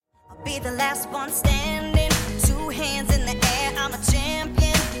be the last one standing. Two hands in the air, I'm a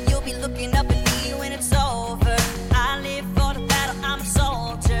champion. You'll be looking up at me when it's over. I live for the battle, I'm a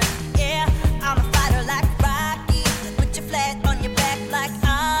soldier. Yeah, I'm a fighter like Rocky. Put your flag on your back like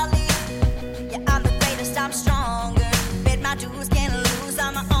Ali. Yeah, I'm the greatest, I'm stronger. Bet my dues, can't lose,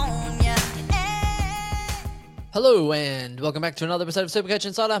 I'ma own ya. Hey. Hello and welcome back to another episode of Supercoach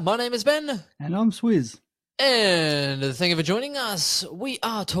Insider. My name is Ben. And I'm Swizz. And thank you for joining us. We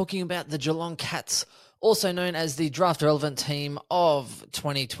are talking about the Geelong Cats, also known as the draft relevant team of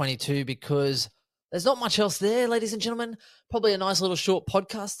 2022, because there's not much else there, ladies and gentlemen. Probably a nice little short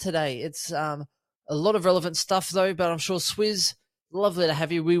podcast today. It's a lot of relevant stuff though, but I'm sure Swizz, lovely to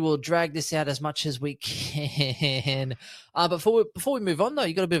have you. We will drag this out as much as we can. Before we move on though,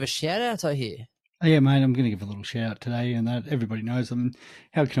 you got a bit of a shout out I hear. Oh, yeah, mate, I'm going to give a little shout out today, and that everybody knows.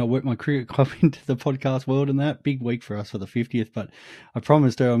 How can I work my cricket club into the podcast world and that? Big week for us for the 50th, but I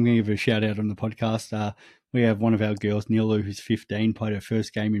promised her I'm going to give her a shout out on the podcast. We have one of our girls, Nilu, who's 15, played her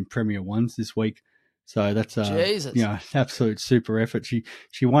first game in Premier Ones this week. So that's absolute super effort. She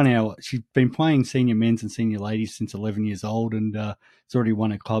won she's been playing senior men's and senior ladies since 11 years old, and has already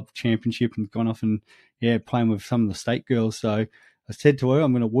won a club championship and gone off and playing with some of the state girls. So I said to her,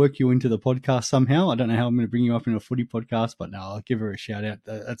 I'm going to work you into the podcast somehow. I don't know how I'm going to bring you up in a footy podcast, but no, I'll give her a shout out.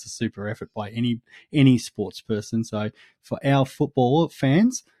 That's a super effort by any sports person. So for our football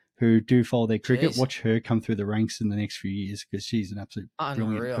fans who do follow their cricket, watch her come through the ranks in the next few years, because she's an absolute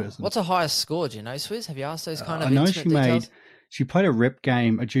brilliant person. What's her highest score? Do you know, Swizz? Have you asked those kind of I know details? She played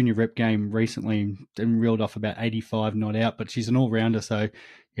a junior rep game recently and reeled off about 85 not out, but she's an all-rounder. So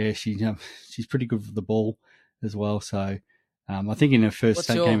yeah, she's pretty good with the ball as well. So I think in her first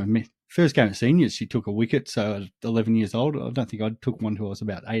game at seniors, she took a wicket. So at 11 years old, I don't think I took one till I was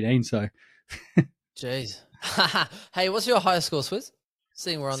about 18. So, jeez. Hey, what's your highest score, Swizz?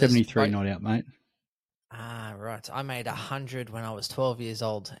 Seeing we're on 73 not out, mate. Ah, right. I made 100 when I was 12 years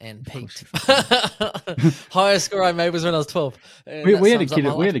old and peaked. Highest score I made was when I was 12. We had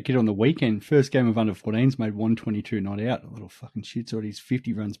a kid on the weekend. First game of under 14s, made 122 not out. A little fucking shit's already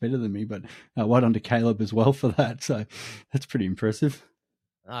 50 runs better than me, but right under Caleb as well for that. So that's pretty impressive.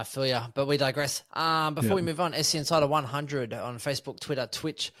 I feel ya, but we digress. Before we move on, SC Insider 100 on Facebook, Twitter,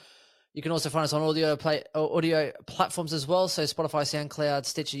 Twitch. You can also find us on audio platforms as well. So Spotify, SoundCloud,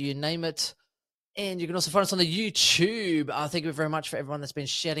 Stitcher, you name it. And you can also find us on the YouTube. Thank you very much for everyone that's been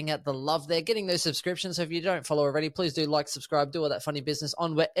shouting out the love there, getting those subscriptions. So if you don't follow already, please do like, subscribe, do all that funny business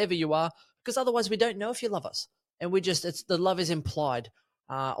on wherever you are, because otherwise we don't know if you love us. And the love is implied.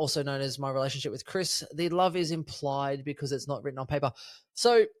 Also known as my relationship with Chris. The love is implied because it's not written on paper.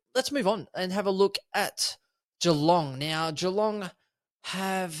 So let's move on and have a look at Geelong. Now, Geelong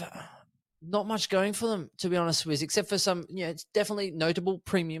have not much going for them, to be honest with, except for some, it's definitely notable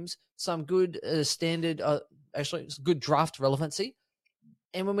premiums, some good standard, good draft relevancy.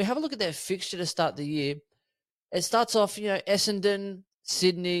 And when we have a look at their fixture to start the year, it starts off, Essendon,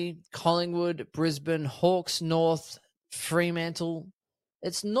 Sydney, Collingwood, Brisbane, Hawks, North, Fremantle.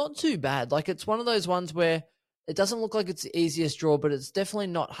 It's not too bad. Like, it's one of those ones where it doesn't look like it's the easiest draw, but it's definitely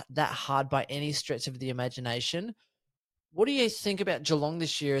not that hard by any stretch of the imagination. What do you think about Geelong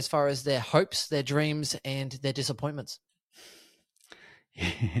this year as far as their hopes, their dreams, and their disappointments?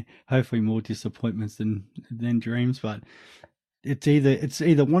 Yeah, hopefully more disappointments than dreams, but it's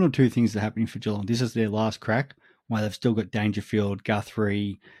either one or two things that are happening for Geelong. This is their last crack, while they've still got Dangerfield,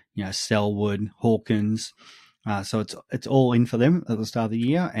 Guthrie, Selwood, Hawkins. So it's all in for them at the start of the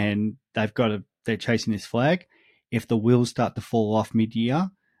year, and they're chasing this flag. If the wheels start to fall off mid-year,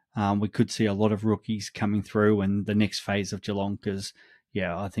 we could see a lot of rookies coming through in the next phase of Geelong, because,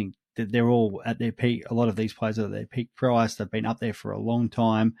 I think that they're all at their peak. A lot of these players are at their peak price. They've been up there for a long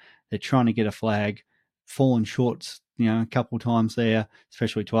time. They're trying to get a flag, fallen short, a couple of times there,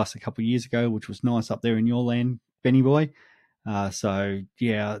 especially to us a couple of years ago, which was nice up there in your land, Benny boy. It'll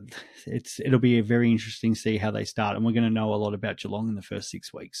be very interesting to see how they start, and we're going to know a lot about Geelong in the first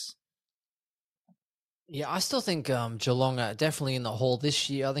 6 weeks. Yeah, I still think Geelong are definitely in the hall this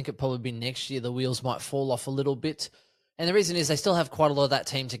year. I think it'll probably be next year the wheels might fall off a little bit. And the reason is they still have quite a lot of that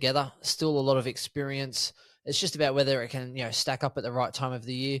team together, still a lot of experience. It's just about whether it can, stack up at the right time of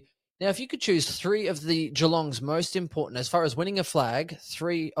the year. Now, if you could choose three of the Geelong's most important, as far as winning a flag,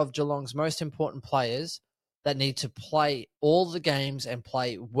 three of Geelong's most important players that need to play all the games and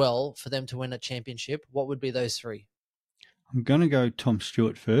play well for them to win a championship, what would be those three? I'm going to go Tom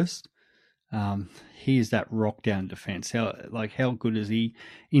Stewart first. He is that rock down defense. How good is he?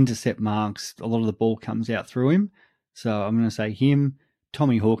 Intercept marks. A lot of the ball comes out through him. So I'm going to say him.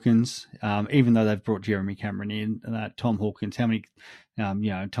 Tommy Hawkins, even though they've brought Jeremy Cameron in, Tom Hawkins, how many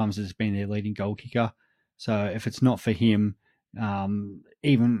times has been their leading goal kicker? So if it's not for him,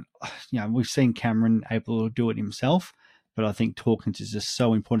 even we've seen Cameron able to do it himself, but I think Hawkins is just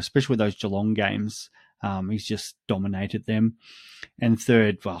so important, especially with those Geelong games. He's just dominated them. And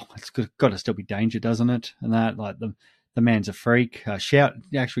third, well, it's got to still be Danger, doesn't it? And that, like, the man's a freak. Big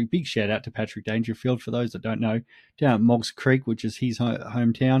shout out to Patrick Dangerfield, for those that don't know, down at Moggs Creek, which is his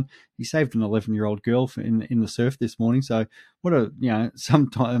hometown. He saved an 11-year-old girl in the surf this morning. So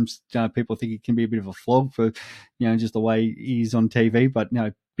sometimes people think it can be a bit of a flog for, just the way he's on TV. But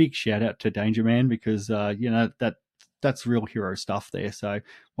no, big shout out to Danger Man, because, that's real hero stuff there. So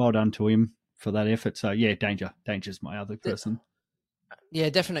well done to him for that effort. So yeah, Danger's my other person.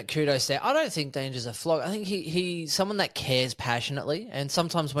 Yeah, definite kudos there. I don't think Danger's a flog. I think he's someone that cares passionately, and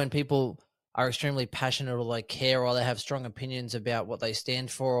sometimes when people are extremely passionate or they care or they have strong opinions about what they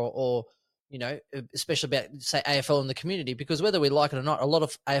stand for, or especially about, say, AFL in the community, because whether we like it or not, a lot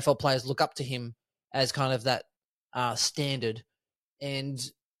of AFL players look up to him as kind of that standard, and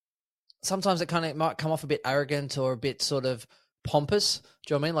sometimes it kind of might come off a bit arrogant or a bit sort of pompous. Do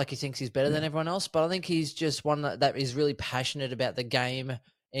you know what I mean? Like he thinks he's better than everyone else, but I think he's just one that is really passionate about the game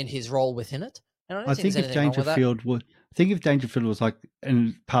and his role within it. And I think if Dangerfield was like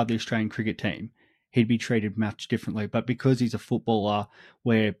part of the Australian cricket team, he'd be treated much differently. But because he's a footballer,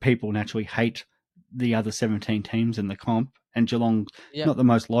 where people naturally hate the other 17 teams in the comp, and Geelong not the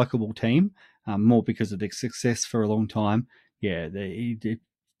most likable team, more because of their success for a long time. Yeah,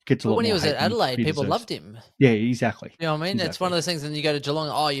 when he was at Adelaide, people loved him. Yeah, exactly. You know what I mean? Exactly. It's one of those things, and you go to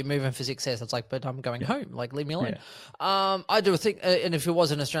Geelong, you're moving for success. It's like, but I'm going home. Like, leave me alone. Yeah. I do think, and if he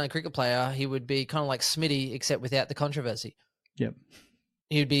was an Australian cricket player, he would be kind of like Smitty, except without the controversy. Yep.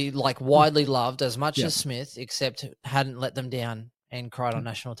 He'd be like widely loved as much as Smith, except hadn't let them down and cried on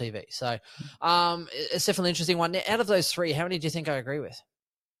national TV. So it's definitely an interesting one. Now, out of those three, how many do you think I agree with?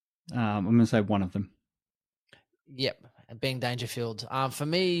 I'm going to say one of them. Yep. Being Dangerfield. For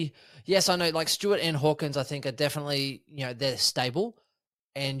me, yes, I know, like Stewart and Hawkins, I think are definitely, they're stable,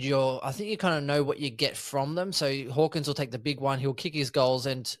 and I think you kind of know what you get from them. So Hawkins will take the big one, he'll kick his goals,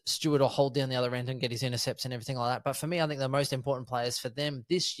 and Stewart will hold down the other end and get his intercepts and everything like that. But for me, I think the most important players for them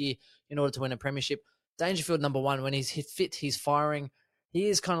this year, in order to win a premiership, Dangerfield, number one, when he's fit, he's firing. He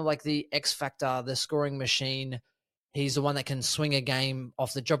is kind of like the X factor, the scoring machine. He's the one that can swing a game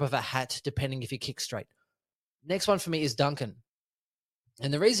off the drop of a hat, depending if he kicks straight. Next one for me is Duncan.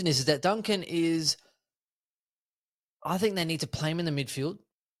 And the reason is that Duncan I think they need to play him in the midfield,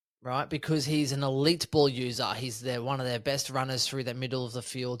 right? Because he's an elite ball user. He's one of their best runners through that middle of the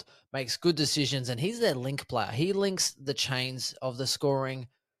field, makes good decisions, and he's their link player. He links the chains of the scoring,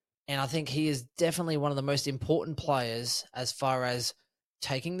 and I think he is definitely one of the most important players as far as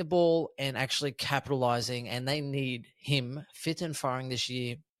taking the ball and actually capitalizing, and they need him fit and firing this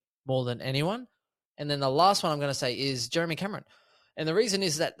year more than anyone. And then the last one I'm going to say is Jeremy Cameron. And the reason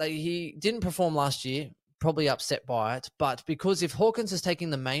is that he didn't perform last year, probably upset by it. But because if Hawkins is taking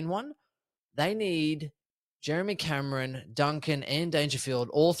the main one, they need Jeremy Cameron, Duncan, and Dangerfield,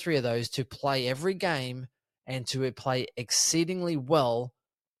 all three of those, to play every game and to play exceedingly well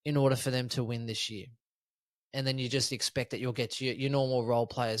in order for them to win this year. And then you just expect that you'll get your normal role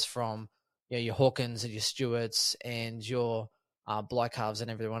players from your Hawkins and your Stewarts and your Black Halves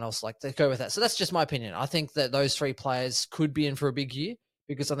and everyone else, like, they go with that. So that's just my opinion. I think that those three players could be in for a big year,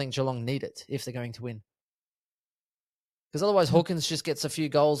 because I think Geelong need it if they're going to win. Because otherwise Hawkins just gets a few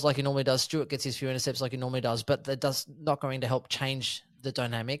goals like he normally does. Stewart gets his few intercepts like he normally does, but that does not going to help change the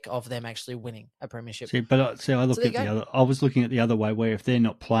dynamic of them actually winning a premiership. I was looking at the other way, where if they're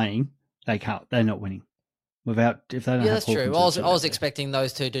not playing, they're not winning. If they don't, that's true. I was expecting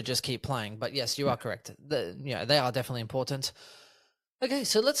those two to just keep playing, but yes, you are correct. They are definitely important. Okay,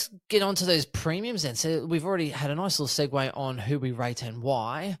 so let's get on to those premiums then. So we've already had a nice little segue on who we rate and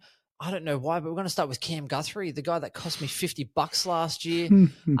why. I don't know why, but we're going to start with Cam Guthrie, the guy that cost me $50 last year,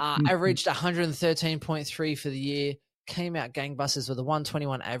 averaged 113.3 for the year, came out gangbusters with a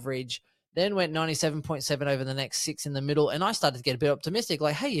 121 average, then went 97.7 over the next 6 in the middle, and I started to get a bit optimistic,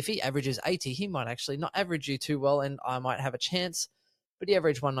 like, hey, if he averages 80, he might actually not average you too well, and I might have a chance. But he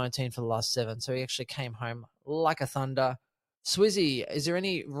averaged 119 for the last 7, so he actually came home like a thunder. Swizzy, is there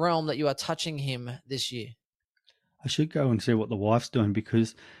any realm that you are touching him this year? I should go and see what the wife's doing,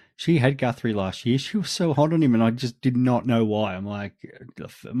 because she had Guthrie last year. She was so hot on him, and I just did not know why. I'm like,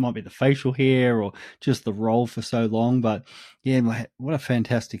 it might be the facial hair or just the role for so long. But yeah, what a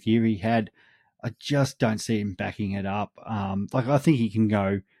fantastic year he had. I just don't see him backing it up. I think he can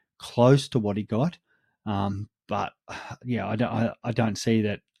go close to what he got. but yeah, I don't see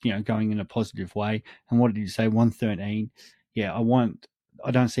that, going in a positive way. And what did you say? 113. Yeah,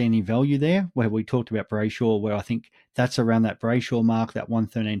 I don't see any value there. Where we talked about Brayshaw, where I think that's around that Brayshaw mark, that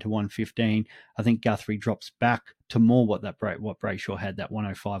 113 to 115. I think Guthrie drops back to more what Brayshaw had, that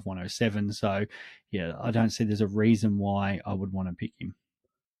 105, 107. So yeah, I don't see there's a reason why I would want to pick him.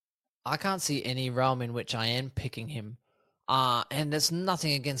 I can't see any realm in which I am picking him. And there's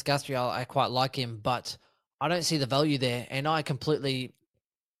nothing against Guthrie. I quite like him, but I don't see the value there. And I completely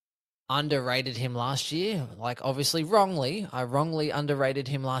underrated him last year. Like, obviously, wrongly. I wrongly underrated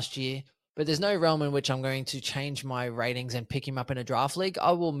him last year. But there's no realm in which I'm going to change my ratings and pick him up in a draft league.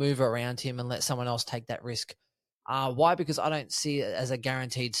 I will move around him and let someone else take that risk. Why? Because I don't see it as a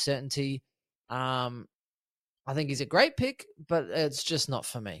guaranteed certainty. I think he's a great pick, but it's just not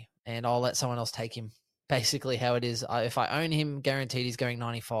for me. And I'll let someone else take him. Basically how it is. If I own him, guaranteed he's going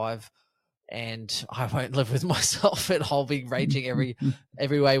 95, and I won't live with myself, and I'll be raging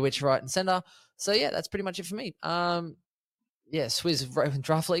every way, which right and center. So yeah, that's pretty much it for me. Yeah, Swizz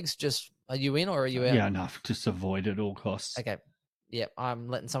draft leagues. Just, are you in or are you out? Yeah, no, just avoid at all costs. Okay. Yeah, I'm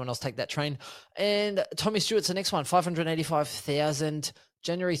letting someone else take that train. And Tommy Stewart's the next one, 585,000.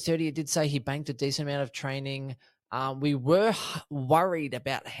 January 30, it did say he banked a decent amount of training. We were worried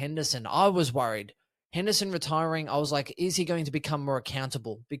about Henderson. I was worried. Henderson retiring, I was like, is he going to become more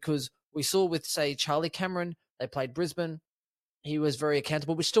accountable? Because we saw with, say, Charlie Cameron, they played Brisbane. He was very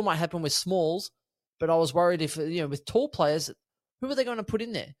accountable, which still might happen with Smalls. But I was worried if, with tall players, who are they going to put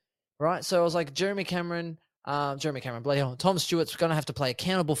in there? Right? So I was like, Tom Stewart's going to have to play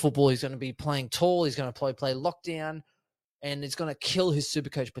accountable football. He's going to be playing tall. He's going to play lockdown, and it's going to kill his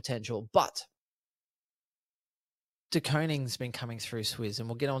Supercoach potential. But De Koning's been coming through Swizz, and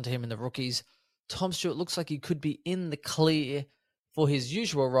we'll get on to him in the rookies. Tom Stewart looks like he could be in the clear for his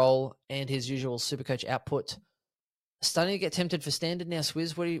usual role and his usual Supercoach output. Starting to get tempted for standard now,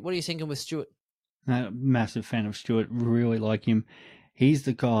 Swizz. What are you thinking with Stewart? Massive fan of Stewart. Really like him. He's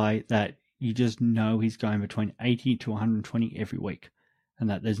the guy that you just know he's going between 80 to 120 every week. And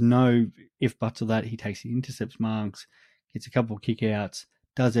that there's no if buts of that. He takes the intercepts marks, gets a couple of kickouts,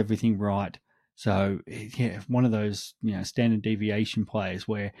 does everything right. So, yeah, one of those, standard deviation players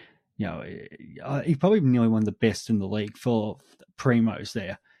where, he's probably nearly one of the best in the league for primos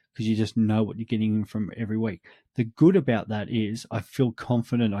there, because you just know what you're getting from every week. The good about that is I feel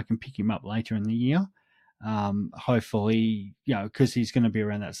confident I can pick him up later in the year. Hopefully, because he's going to be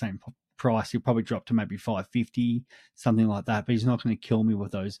around that same price. He'll probably drop to maybe 550, something like that, but he's not going to kill me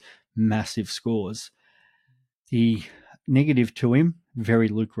with those massive scores. The negative to him, very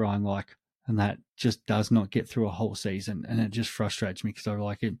Luke Ryan-like, and that just does not get through a whole season, and it just frustrates me because I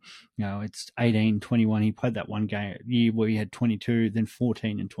like it. It's 18, 21. He played that one year where he had 22, then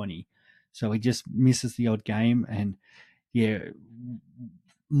 14 and 20. So he just misses the odd game, and yeah,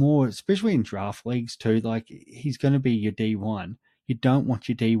 more, especially in draft leagues too, like he's going to be your D1. You don't want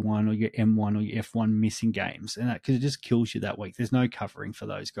your D1 or your M1 or your F1 missing games, and that because it just kills you that week. There's no covering for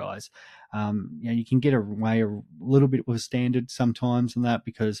those guys. You can get away a little bit with standard sometimes and that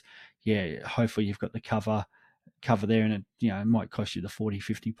because, hopefully you've got the cover there, and it might cost you the 40,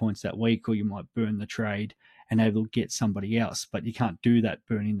 50 points that week, or you might burn the trade and able to get somebody else. But you can't do that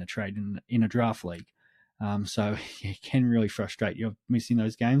burning the trade in a draft league. So it can really frustrate you missing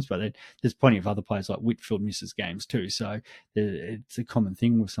those games, but there's plenty of other players like Whitfield misses games too. So it's a common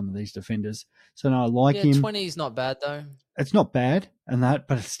thing with some of these defenders. So no, I like him. 20 is not bad though. It's not bad and that,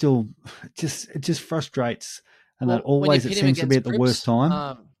 but it's still it just frustrates. And that always it seems to be at the worst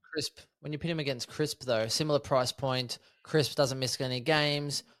time. Crisp. When you put him against Crisp though, similar price point, Crisp doesn't miss any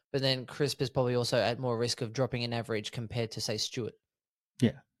games, but then Crisp is probably also at more risk of dropping in average compared to say Stewart.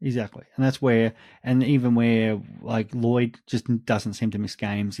 Yeah, exactly. And that's where, and even where like Lloyd just doesn't seem to miss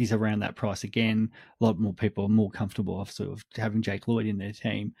games, he's around that price again. A lot more people are more comfortable of sort of having Jake Lloyd in their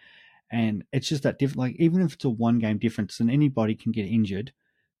team. And it's just that different, like even if it's a one game difference, and anybody can get injured,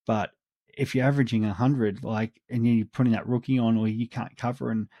 but if you're averaging 100, and you're putting that rookie on or you can't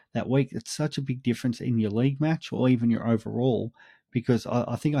cover in that week, it's such a big difference in your league match or even your overall. Because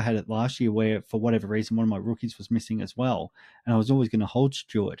I think I had it last year where, for whatever reason, one of my rookies was missing as well. And I was always going to hold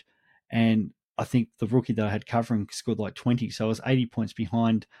Stewart. And I think the rookie that I had covering scored like 20. So I was 80 points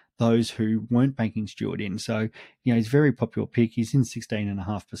behind those who weren't banking Stewart in. So, he's a very popular pick. He's in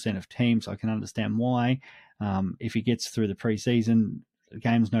 16.5% of teams. I can understand why. If he gets through the preseason, the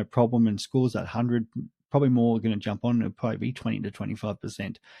game's no problem and scores at 100, probably more going to jump on. It'll probably be 20 to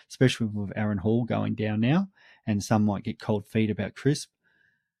 25%, especially with Aaron Hall going down now. And some might get cold feet about Crisp.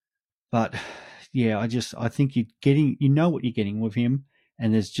 But yeah, I think you're getting, what you're getting with him.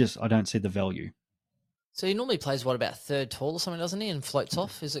 And I don't see the value. So he normally plays about third tall or something, doesn't he? And floats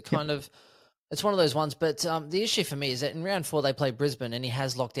off. Is it kind of? It's one of those ones. But the issue for me is that in round 4 they play Brisbane, and he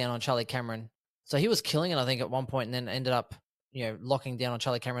has locked down on Charlie Cameron. So he was killing it, I think, at one point, and then ended up, locking down on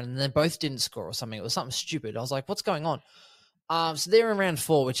Charlie Cameron, and then both didn't score or something. It was something stupid. I was like, what's going on? So they're in round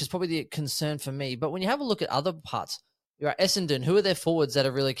 4, which is probably the concern for me. But when you have a look at other parts, you're at Essendon. Who are their forwards that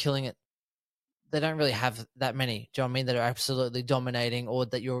are really killing it? They don't really have that many. Do you know what I mean? That are absolutely dominating or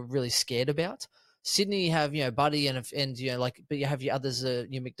that you're really scared about. Sydney, you have, Buddy but you have your others,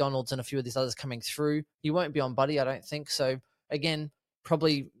 your McDonald's and a few of these others coming through. You won't be on Buddy, I don't think. So again,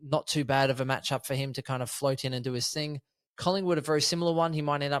 probably not too bad of a matchup for him to kind of float in and do his thing. Collingwood, a very similar one. He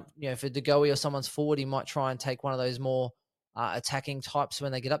might end up, for De Goey or someone's forward, he might try and take one of those more attacking types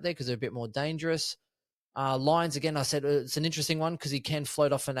when they get up there because they're a bit more dangerous. Lions, again, I said it's an interesting one because he can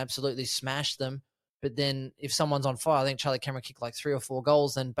float off and absolutely smash them. But then if someone's on fire, I think Charlie Cameron kicked like 3 or 4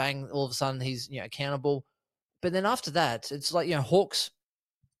 goals, then bang, all of a sudden he's accountable. But then after that, it's like, Hawks,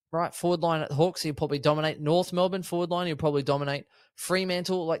 right? Forward line at Hawks, he'll probably dominate. North Melbourne forward line, he'll probably dominate.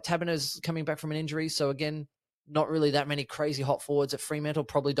 Fremantle, like Taberner's coming back from an injury. So again, not really that many crazy hot forwards at Fremantle,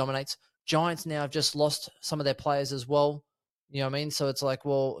 probably dominates. Giants now have just lost some of their players as well. You know what I mean? So it's like,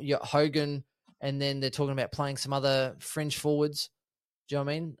 well, you got Hogan, and then they're talking about playing some other fringe forwards. Do you know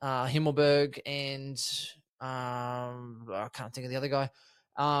what I mean? Himmelberg and I can't think of the other guy.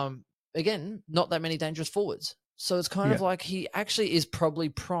 Again, not that many dangerous forwards. So it's kind of like he actually is probably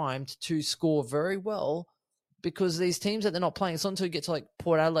primed to score very well because these teams that they're not playing, it's not until you get to like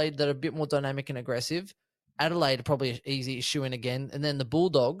Port Adelaide that are a bit more dynamic and aggressive. Adelaide are probably easy issue in again. And then the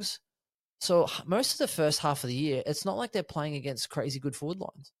Bulldogs. So most of the first half of the year, it's not like they're playing against crazy good forward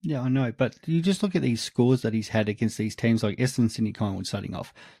lines. Yeah, I know. But you just look at these scores that he's had against these teams like Essendon, Sydney, Collingwood starting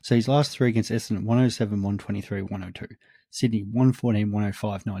off. So his last 3 against Essendon, 107, 123, 102. Sydney, 114,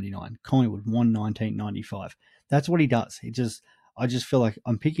 105, 99. Collingwood, 119, 95. That's what he does. I just feel like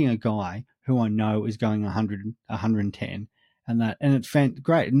I'm picking a guy who I know is going 100, 110. And it's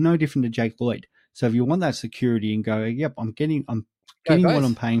great. No different to Jake Lloyd. So if you want that security and go, yep, I'm getting what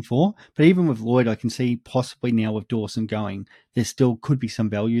I'm paying for. But even with Lloyd, I can see possibly now with Dawson going, there still could be some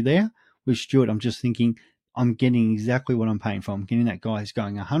value there. With Stewart, I'm just thinking I'm getting exactly what I'm paying for. I'm getting that guy who's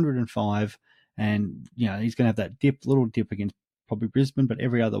going 105 and, he's going to have that little dip against probably Brisbane, but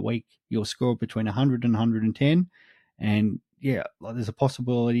every other week you'll score between 100 and 110. And there's a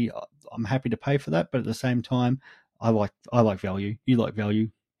possibility. I'm happy to pay for that. But at the same time, I like value. You like value.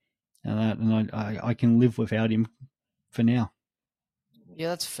 And I can live without him for now. Yeah,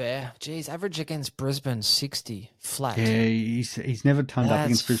 that's fair. Jeez, average against Brisbane, 60 flat. Yeah, he's never turned up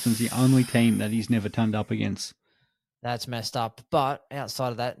against Brisbane. It's the only team that he's never turned up against. That's messed up. But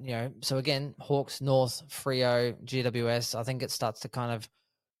outside of that, so again, Hawks, North, Freo, GWS, I think it starts to kind of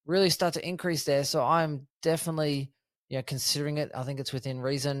really start to increase there. So I'm definitely, considering it. I think it's within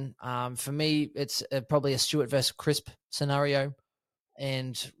reason. For me, it's probably a Stewart versus Crisp scenario.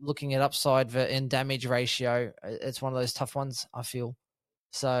 And looking at upside and damage ratio, it's one of those tough ones, I feel.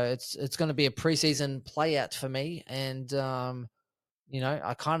 So it's going to be a preseason play out for me. And,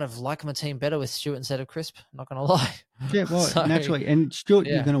 I kind of like my team better with Stewart instead of Crisp. Not going to lie. Yeah, well, naturally. And Stewart,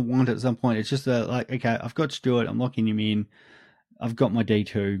 you're going to want at some point. It's just okay, I've got Stewart. I'm locking him in. I've got my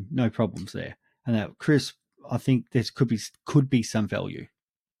D2. No problems there. And that Crisp, I think there could be some value.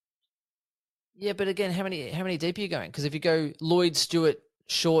 Yeah, but again, how many deep are you going? Because if you go Lloyd, Stewart,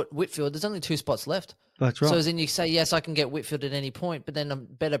 Short, Whitfield, there's only 2 spots left. That's right. So as in you say, yes, I can get Whitfield at any point, but then a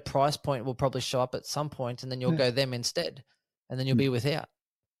better price point will probably show up at some point, and then you'll go them instead, and then you'll be without.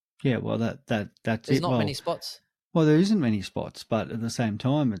 Yeah, well, that's There's not many spots. Well, there isn't many spots, but at the same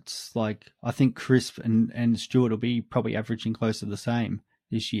time, it's like I think Crisp and Stewart will be probably averaging close to the same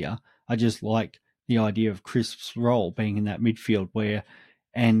this year. I just like the idea of Crisp's role being in that midfield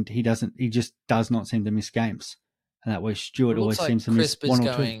he just does not seem to miss games. And that way Stewart always seems to miss one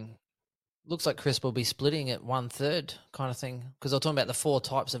or two. Looks like Crisp will be splitting at 1/3 kind of thing. Because they're talking about the 4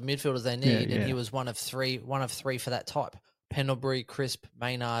 types of midfielders they need, and he was one of three for that type. Pendlebury, Crisp,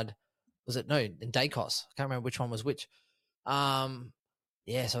 Maynard. Was it? No, and Dacos. I can't remember which one was which. So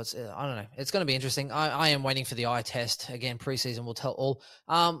it's, I don't know. It's going to be interesting. I am waiting for the eye test. Again, preseason will tell all.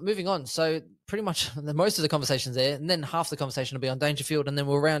 Moving on. So pretty much most of the conversation's there, and then half the conversation will be on Dangerfield, and then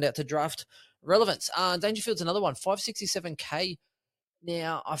we'll round out to draft relevance. Dangerfield's another one, 567K.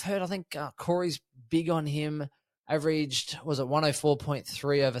 Now, I've heard, I think Corey's big on him. Averaged, was it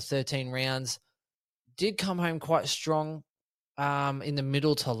 104.3 over 13 rounds. Did come home quite strong in the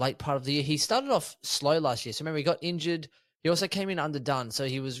middle to late part of the year. He started off slow last year. So remember, he got injured. He also came in underdone. So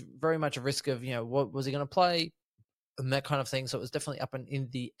he was very much a risk of, what was he going to play and that kind of thing. So it was definitely up in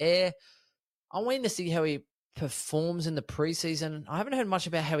the air. I'm waiting to see how he performs in the preseason. I haven't heard much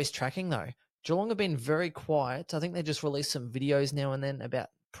about how he's tracking though. Geelong have been very quiet. I think they just release some videos now and then about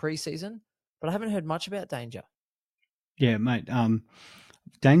preseason, but I haven't heard much about Danger. Yeah, mate.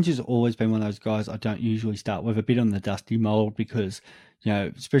 Danger's always been one of those guys I don't usually start with, a bit on the dusty mould because,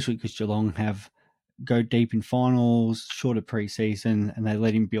 especially because Geelong go deep in finals, shorter preseason, and they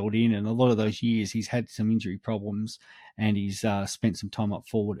let him build in. And a lot of those years, he's had some injury problems, and he's spent some time up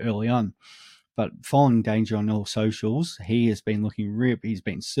forward early on. But following Danger on all socials, he has been looking rip. He's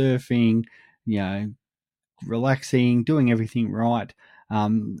been surfing, relaxing, doing everything right.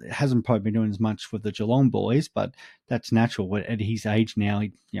 Hasn't probably been doing as much with the Geelong boys, but that's natural. At his age now,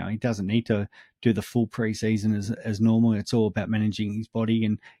 he doesn't need to do the full preseason as normal. It's all about managing his body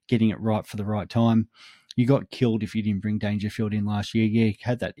and getting it right for the right time. You got killed if you didn't bring Dangerfield in last year. Yeah, he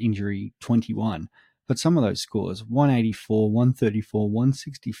had that injury 21, but some of those scores, 184, 134,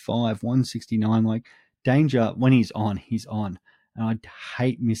 165, 169, like Danger, when he's on, he's on. And I'd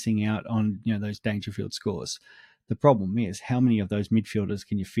hate missing out on, those Dangerfield scores. The problem is how many of those midfielders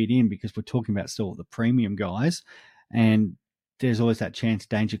can you fit in, because we're talking about still the premium guys, and there's always that chance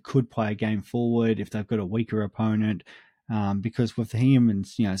Danger could play a game forward if they've got a weaker opponent, because with him and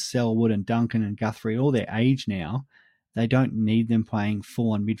Selwood and Duncan and Guthrie, all their age now, they don't need them playing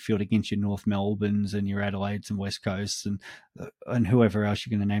full-on midfield against your North Melbournes and your Adelaides and West Coasts and whoever else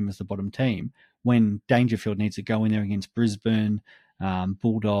you're going to name as the bottom team. When Dangerfield needs to go in there against Brisbane,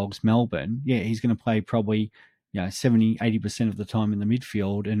 Bulldogs, Melbourne, he's going to play probably 70, 80% of the time in the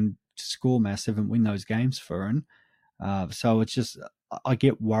midfield and score massive and win those games for him. So it's just, I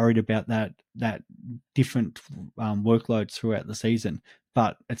get worried about that different workloads throughout the season.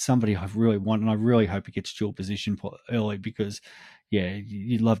 But it's somebody I really want, and I really hope he gets dual position early because,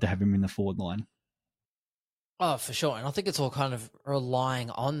 you'd love to have him in the forward line. Oh, for sure. And I think it's all kind of relying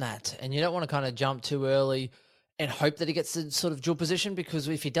on that. And you don't want to kind of jump too early and hope that he gets the sort of dual position, because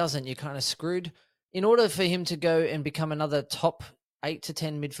if he doesn't, you're kind of screwed. In order for him to go and become another top 8 to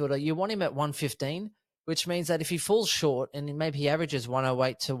 10 midfielder, you want him at 115, which means that if he falls short and maybe he averages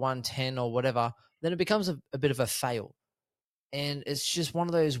 108 to 110 or whatever, then it becomes a bit of a fail. And it's just one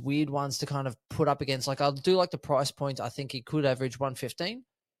of those weird ones to kind of put up against. Like, I'll do like the price point. I think he could average 115.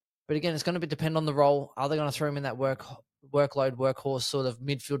 But again, it's going to depend on the role. Are they going to throw him in that workload, workhorse sort of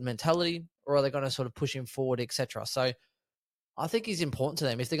midfield mentality, or are they going to sort of push him forward, etc.? So I think he's important to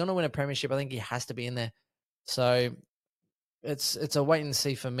them. If they're going to win a premiership, I think he has to be in there. So it's a wait and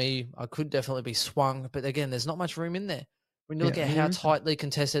see for me. I could definitely be swung, but again, there's not much room in there. When you look at how tightly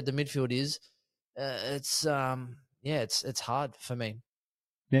contested the midfield is, it's hard for me.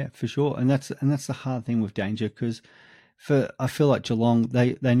 Yeah, for sure, and that's the hard thing with Danger, because I feel like Geelong,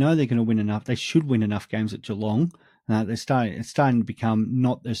 they know they're going to win enough. They should win enough games at Geelong. It's starting to become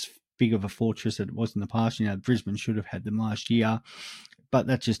not as big of a fortress that it was in the past. Brisbane should have had them last year, but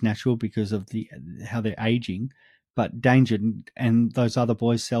that's just natural because of how they're aging. But Danger and those other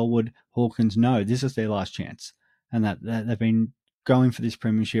boys, Selwood, Hawkins, know this is their last chance, and that they've been going for this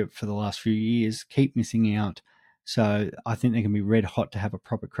premiership for the last few years, keep missing out. So I think they can be red hot to have a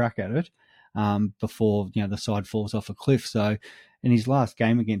proper crack at it before the side falls off a cliff. So in his last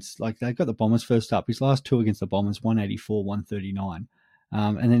game against, they got the Bombers first up, his last two against the Bombers, 184, 139.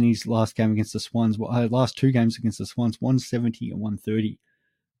 And then his last game against the Swans, last two games against the Swans, 170 and 130.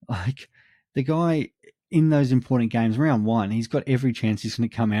 Like, the guy in those important games, round one, he's got every chance he's going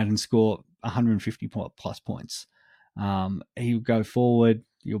to come out and score 150 plus points. He'll go forward,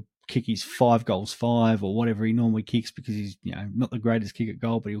 he'll kick his 5 goals 5 or whatever he normally kicks, because he's not the greatest kick at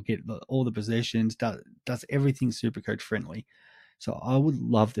goal, but he'll get all the possessions, does everything Supercoach friendly. So I would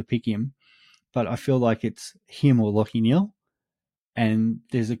love to pick him, but I feel like it's him or Lachie Neale, and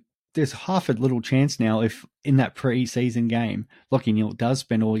there's half a little chance now if in that pre-season game Lachie Neale does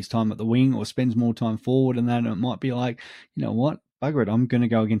spend all his time at the wing or spends more time forward, and then it might be like, you know what, bugger it, I'm going to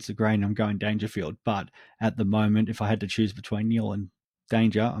go against the grain, I'm going Dangerfield. But at the moment, if I had to choose between Neale and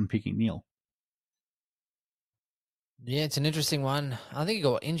Danger, I'm picking Neale. Yeah, it's an interesting one. I think he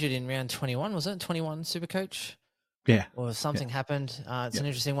got injured in round 21, was it? 21 Supercoach? Yeah. Or something happened. It's an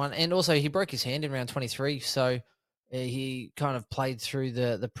interesting one. And also, he broke his hand in round 23, so he kind of played through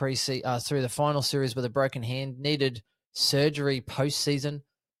through the final series with a broken hand, needed surgery post-season.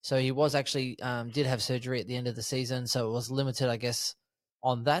 So he was actually did have surgery at the end of the season, so it was limited, I guess,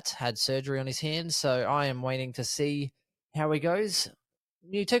 on that, had surgery on his hand. So I am waiting to see how he goes.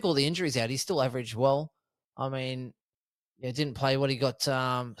 You take all the injuries out, he still averaged well. I mean, didn't play what he got,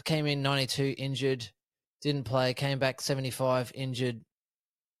 came in 92 injured, didn't play, came back 75 injured,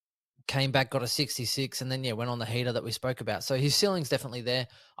 came back, got a 66, and then went on the heater that we spoke about. So his ceiling's definitely there.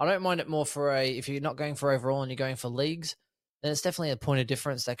 I don't mind it more for if you're not going for overall and you're going for leagues, then it's definitely a point of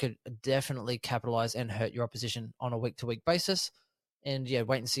difference that could definitely capitalize and hurt your opposition on a week-to-week basis. And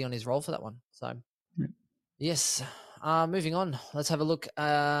wait and see on his role for that one. So yes, moving on. Let's have a look.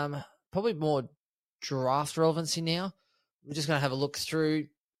 Probably more draft relevancy now. We're just going to have a look through.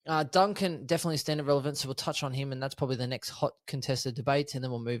 Duncan, definitely standard relevance, so we'll touch on him, and that's probably the next hot contested debate, and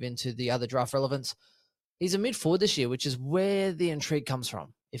then we'll move into the other draft relevance. He's a mid-forward this year, which is where the intrigue comes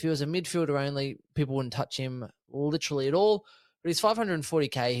from. If he was a midfielder only, people wouldn't touch him literally at all, but he's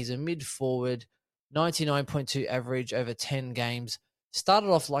 540k, he's a mid-forward, 99.2 average over 10 games, started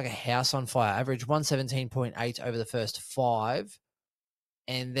off like a house on fire, average 117.8 over the first 5,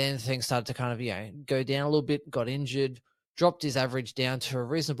 and then things started to kind of, go down a little bit, got injured, dropped his average down to a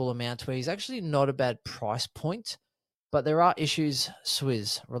reasonable amount where he's actually not a bad price point, but there are issues,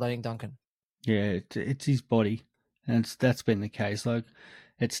 Swizz, relating Duncan. Yeah, it's his body, and that's been the case. Like,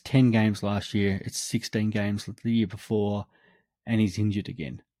 it's 10 games last year, it's 16 games the year before, and he's injured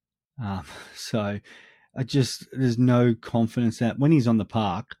again. So there's no confidence that when he's on the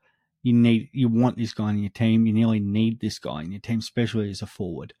park, you want this guy in your team. You nearly need this guy in your team, especially as a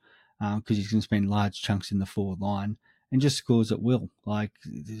forward, because he's going to spend large chunks in the forward line and just scores at will. Like,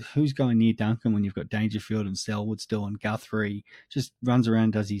 who's going near Duncan when you've got Dangerfield and Selwood still, and Guthrie just runs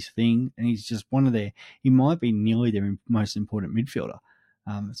around, does his thing, and he's just he might be nearly their most important midfielder.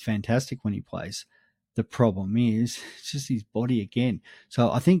 It's fantastic when he plays. The problem is, it's just his body again. So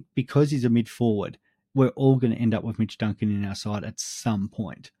I think because he's a mid-forward, we're all going to end up with Mitch Duncan in our side at some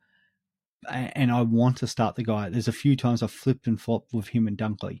point. And I want to start the guy. There's a few times I've flipped and flopped with him and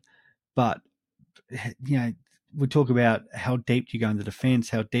Dunkley. But, we talk about how deep do you go in the defence,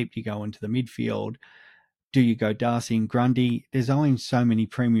 how deep do you go into the midfield. Do you go Darcy and Grundy? There's only so many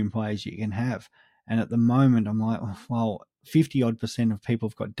premium players you can have. And at the moment, I'm like, well, 50-odd% of people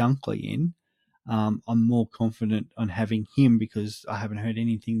have got Dunkley in. I'm more confident on having him because I haven't heard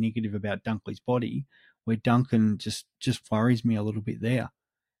anything negative about Dunkley's body, where Duncan just worries me a little bit there.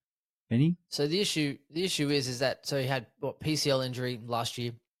 Benny? So the issue is that, so he had PCL injury last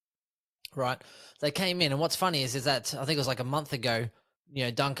year, right? They came in, and what's funny is that I think it was like a month ago,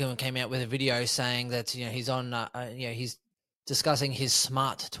 Duncan came out with a video saying that, he's on, he's discussing his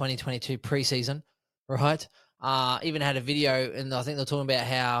smart 2022 preseason, right? Even had a video, and I think they're talking about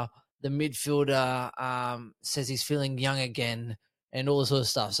how the midfielder says he's feeling young again and all this sort of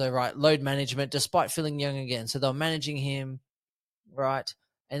stuff. So, right, load management, despite feeling young again. So they're managing him, right?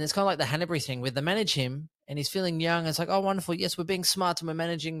 And it's kind of like the Hanbury thing where they manage him and he's feeling young. It's like, oh, wonderful. Yes, we're being smart and we're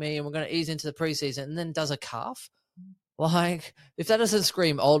managing me and we're going to ease into the preseason, and then does a calf. Like, if that doesn't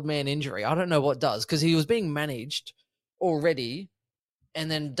scream old man injury, I don't know what does, because he was being managed already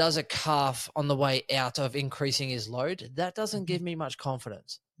and then does a calf on the way out of increasing his load. That doesn't give me much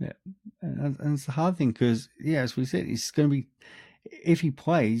confidence. Yeah. And it's a hard thing because, as we said, he's going to be, if he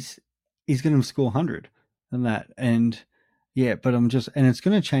plays, he's going to score 100 and that. And but and it's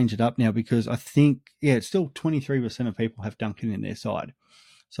going to change it up now because I think, it's still 23% of people have Duncan in their side.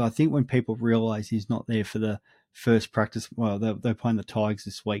 So I think when people realise he's not there for the first practice, well, they're playing the Tigers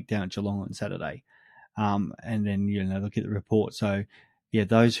this week down at Geelong on Saturday. And then, they'll get the report. So,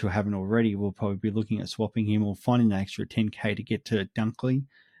 those who haven't already will probably be looking at swapping him or finding an extra 10K to get to Dunkley.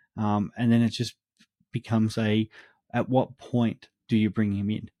 And then it just becomes at what point do you bring him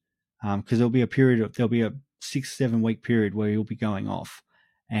in? Because there'll be a 6-7 week period where he'll be going off,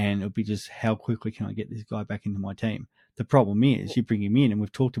 and it'll be just how quickly can I get this guy back into my team? The problem is you bring him in, and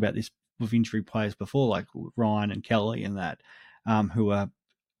we've talked about this with injury players before, like Ryan and Kelly and that, who are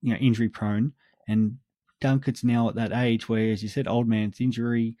injury prone, and Duncan's now at that age where, as you said, old man's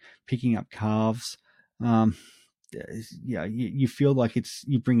injury, picking up calves. You feel like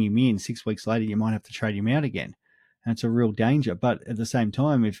you bring him in 6 weeks later, you might have to trade him out again, and it's a real danger. But at the same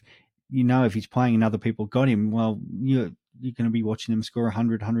time, if he's playing and other people got him, well, you're going to be watching them score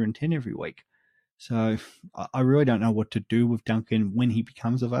 100, 110 every week. So I really don't know what to do with Duncan when he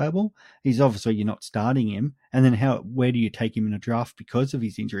becomes available. He's obviously, you're not starting him. And then where do you take him in a draft because of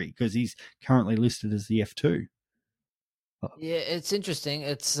his injury? Because he's currently listed as the F2. Yeah, it's interesting.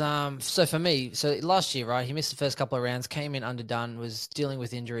 It's so for me, last year, right, he missed the first couple of rounds, came in underdone, was dealing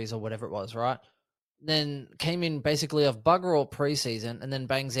with injuries or whatever it was, right? Then came in basically off bugger all preseason, and then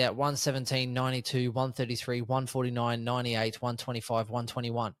bangs out 117, 92, 133, 149, 98, 125,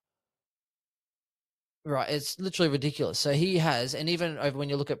 121. Right, it's literally ridiculous. So he has, and even over when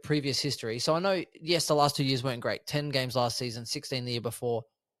you look at previous history, so I know, yes, the last 2 years weren't great. 10 games last season, 16 the year before.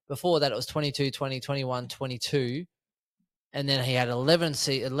 Before that, it was 22, 20, 21, 22. and then he had 11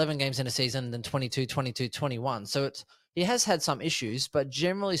 games in a season, then 22, 22, 21. So he has had some issues, but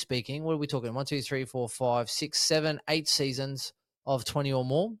generally speaking, what are we talking? 1, 2, 3, 4, 5, 6, 7, 8 seasons of 20 or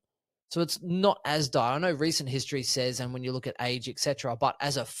more. So it's not as dire. I know recent history says, and when you look at age, etc., but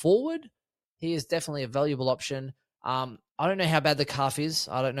as a forward, he is definitely a valuable option. I don't know how bad the calf is.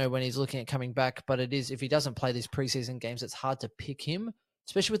 I don't know when he's looking at coming back, but it is, if he doesn't play these preseason games, it's hard to pick him,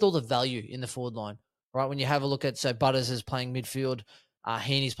 especially with all the value in the forward line, right? When you have a look at, so Butters is playing midfield,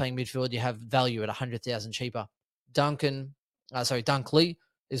 Heaney's playing midfield, you have value at 100,000 cheaper. Dunkley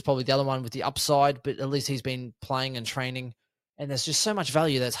is probably the other one with the upside, but at least he's been playing and training. And there's just so much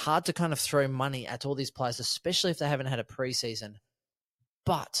value that it's hard to kind of throw money at all these players, especially if they haven't had a preseason.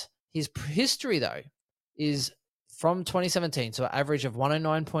 But his history, though, is from 2017, so an average of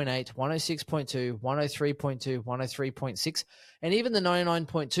 109.8, 106.2, 103.2, 103.6, and even the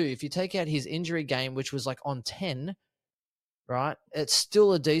 99.2. If you take out his injury game, which was like on 10, right, it's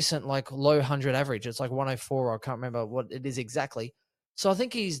still a decent, like low 100 average. It's like 104, I can't remember what it is exactly. So I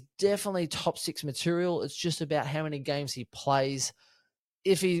think he's definitely top 6 material. It's just about how many games he plays.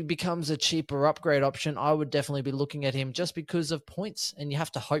 If he becomes a cheaper upgrade option, I would definitely be looking at him just because of points, and you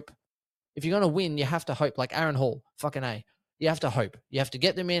have to hope. If you're going to win, you have to hope. Like Aaron Hall, fucking A. You have to hope. You have to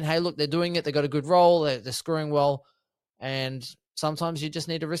get them in. Hey, look, they're doing it. They got a good role. They're scoring well. And sometimes you just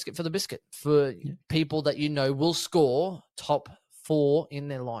need to risk it for the biscuit for people that you know will score top 4 in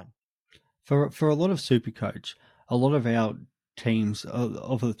their line. For a lot of Supercoach, a lot of our teams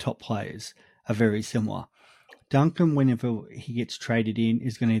of the top players are very similar. Duncan, whenever he gets traded in,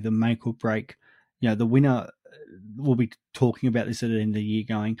 is going to either make or break. The winner will be talking about this at the end of the year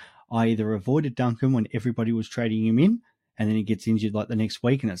going, I either avoided Duncan when everybody was trading him in, and then he gets injured like the next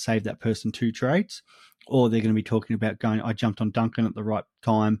week and it saved that person 2 trades, or they're going to be talking about going, I jumped on Duncan at the right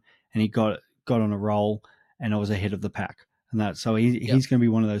time and he got on a roll and I was ahead of the pack. And so he's going to be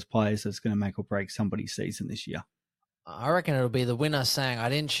one of those players that's going to make or break somebody's season this year. I reckon it'll be the winner saying, I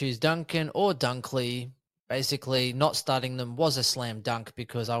didn't choose Duncan or Dunkley. Basically, not starting them was a slam dunk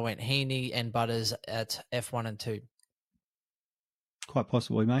because I went Heaney and Butters at F1 and 2. Quite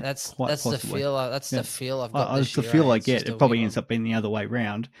possibly, mate. That's possibly. the feel. That's the feel I've got. That's the feel I get. It probably ends up being the other way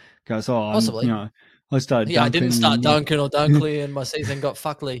round. Goes, possibly. I started. Yeah, Duncan, I didn't start Duncan or Dunkley, and my season got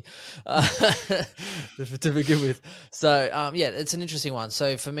fuckly to begin with. So, it's an interesting one.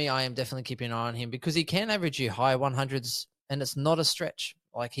 So for me, I am definitely keeping an eye on him because he can average you high 100s, and it's not a stretch.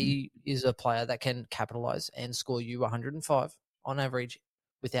 Like he is a player that can capitalize and score you 105 on average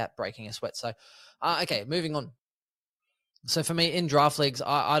without breaking a sweat. So, okay, moving on. So for me, in draft leagues,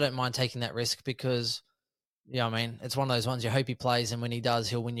 I don't mind taking that risk because, it's one of those ones you hope he plays, and when he does,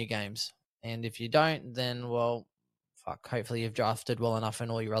 he'll win you games. And if you don't, then, well, fuck, hopefully you've drafted well enough in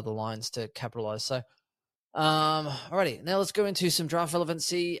all your other lines to capitalize. So, alrighty, now let's go into some draft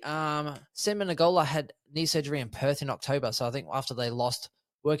relevancy. Sam Menegola had knee surgery in Perth in October, so I think after they lost,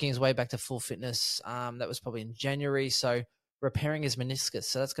 working his way back to full fitness, that was probably in January, so repairing his meniscus.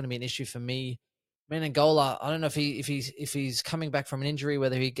 So that's going to be an issue for me. Menegola, I don't know if he's coming back from an injury,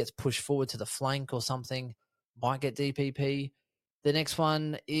 whether he gets pushed forward to the flank or something, might get DPP. The next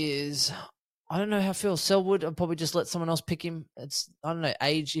one is, I don't know how I feel. Selwood, I'll probably just let someone else pick him. It's, I don't know,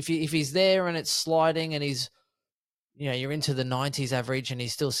 age. If he's there and it's sliding and he's, you're into the 90s average and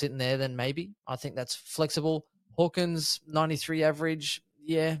he's still sitting there, then maybe. I think that's flexible. Hawkins, 93 average.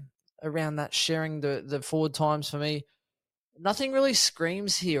 Yeah, around that, sharing the forward times for me. Nothing really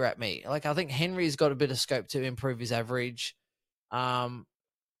screams here at me. Like, I think Henry's got a bit of scope to improve his average. But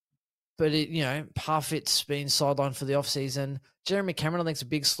Parfit's been sidelined for the offseason. Jeremy Cameron, I think, is a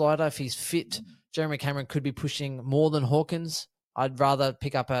big slider. If he's fit, Jeremy Cameron could be pushing more than Hawkins. I'd rather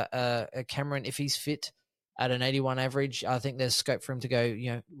pick up a Cameron if he's fit at an 81 average. I think there's scope for him to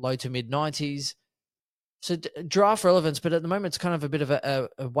go, low to mid 90s. So draft relevance, but at the moment it's kind of a bit of a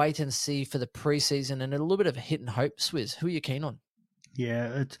wait and see for the preseason and a little bit of a hit and hope. Swizz, who are you keen on?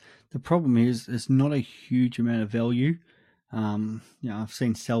 Yeah, the problem is there's not a huge amount of value. I've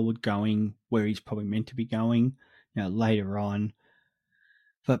seen Selwood going where he's probably meant to be going, later on.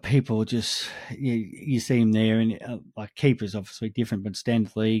 But people just, you see him there, and like keepers obviously different, but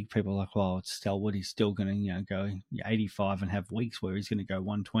standard league, people are like, well, it's Selwood, he's still going to, go 85 and have weeks where he's going to go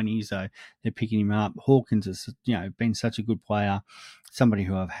 120, so they're picking him up. Hawkins has, been such a good player, somebody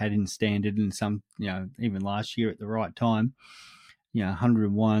who I've had in standard and some, even last year at the right time,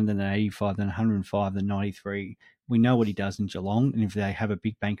 101, then 85, then 105, then 93. We know what he does in Geelong, and if they have a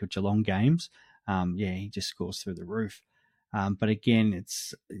big bank of Geelong games, he just scores through the roof. But again,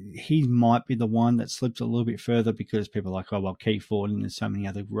 he might be the one that slips a little bit further because people are like, oh, well, Key Ford and there's so many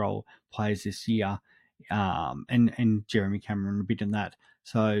other role players this year and Jeremy Cameron a bit in that.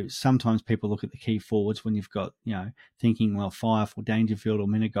 So sometimes people look at the key forwards when you've got, thinking, well, Fife or Dangerfield or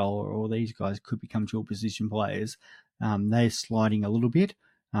Menegola or all these guys could become dual position players. They're sliding a little bit,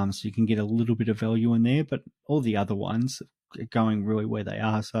 so you can get a little bit of value in there, but all the other ones are going really where they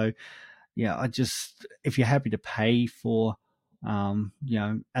are. So, yeah, if you're happy to pay for,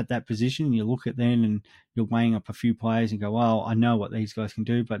 at that position, you look at then and you're weighing up a few players and go, well, I know what these guys can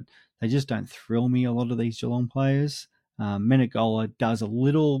do, but they just don't thrill me, a lot of these Geelong players. Menegola does a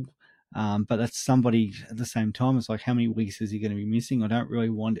little, but that's somebody at the same time. It's like, how many weeks is he going to be missing? I don't really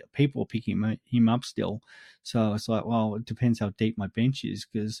want it. People are picking him up still. So it's like, well, it depends how deep my bench is,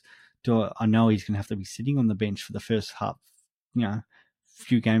 because I know he's going to have to be sitting on the bench for the first half,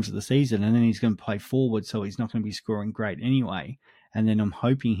 few games of the season, and then he's going to play forward, so he's not going to be scoring great anyway. And then I'm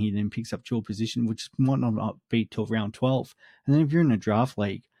hoping he then picks up dual position, which might not be till round 12. And then if you're in a draft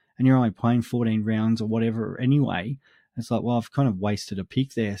league and you're only playing 14 rounds or whatever anyway, it's like, well, I've kind of wasted a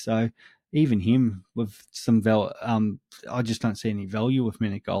pick there. So even him with some I just don't see any value with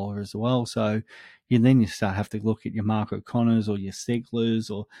Menegola as well. So you start have to look at your Mark O'Connors or your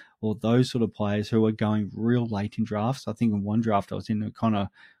Seglers or those sort of players who are going real late in drafts. I think in one draft I was in, O'Connor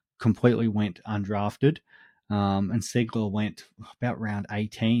completely went undrafted, and Segler went about round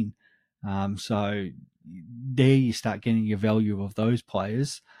 18. So there you start getting your value of those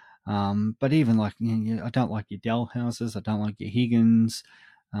players. But even like, I don't like your Dalhouses, I don't like your Higgins.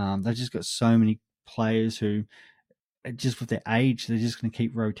 They've just got so many players who, just with their age, they're just going to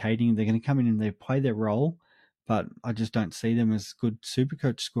keep rotating. They're going to come in and they play their role, but I just don't see them as good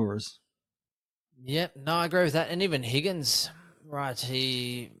Supercoach scorers. Yeah, no, I agree with that. And even Higgins, right,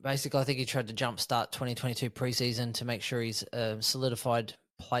 I think he tried to jumpstart 2022 preseason to make sure he's a solidified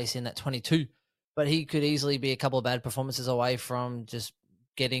place in that 22, but he could easily be a couple of bad performances away from just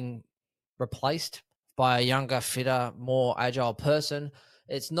getting replaced by a younger, fitter, more agile person.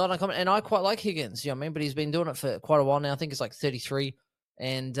 It's not uncommon, and I quite like Higgins, but he's been doing it for quite a while now. I think it's like 33,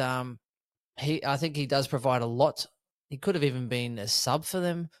 and I think he does provide a lot. He could have even been a sub for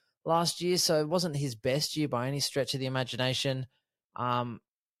them last year, so it wasn't his best year by any stretch of the imagination.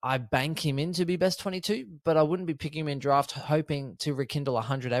 I bank him in to be best 22, but I wouldn't be picking him in draft hoping to rekindle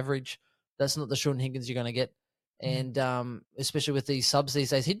 100 average. That's not the Shaun Higgins you're going to get. And especially with these subs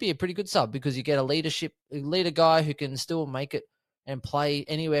these days, he'd be a pretty good sub because you get a leader guy who can still make it and play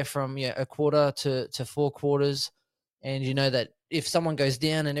anywhere from a quarter to 4 quarters. And you know that if someone goes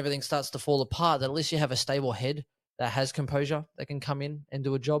down and everything starts to fall apart, that at least you have a stable head that has composure that can come in and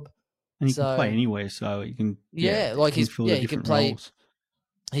do a job. And he can play anywhere, so you can he can play. Roles.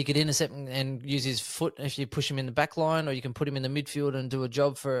 He could intercept and use his foot if you push him in the back line, or you can put him in the midfield and do a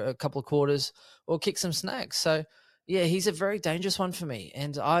job for a couple of quarters or kick some snags. So, yeah, he's a very dangerous one for me.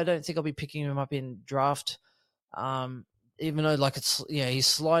 And I don't think I'll be picking him up in draft, even though he's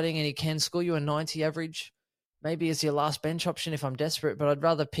sliding and he can score you a 90 average. Maybe it's your last bench option if I'm desperate, but I'd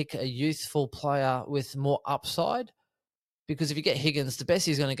rather pick a youthful player with more upside, because if you get Higgins, the best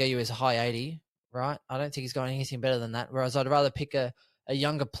he's going to get you is a high 80, right? I don't think he's going anything better than that, whereas I'd rather pick a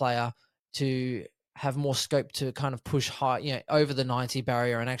younger player to have more scope to kind of push high, over the 90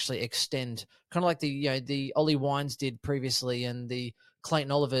 barrier and actually extend, kind of like the Ollie Wines did previously and the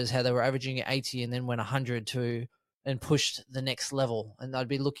Clayton Olivers, how they were averaging 80 and then went 100 and pushed the next level. And I'd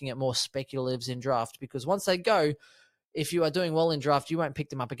be looking at more speculatives in draft, because once they go, if you are doing well in draft, you won't pick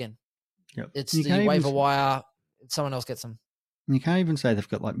them up again. Yep. It's the waiver wire. Someone else gets them. You can't even say they've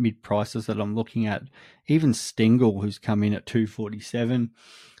got like mid prices that I'm looking at. Even Stengel, who's come in at 247,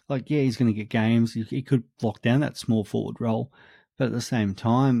 he's going to get games. He could lock down that small forward role, but at the same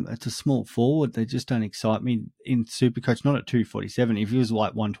time, it's a small forward. They just don't excite me in Supercoach. Not at 247. If he was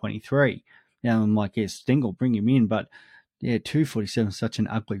like 123, I'm like, Stengel, bring him in. But 247 is such an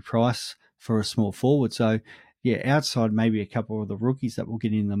ugly price for a small forward. So outside maybe a couple of the rookies that we'll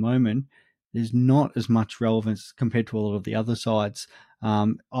get in the moment, there's not as much relevance compared to a lot of the other sides.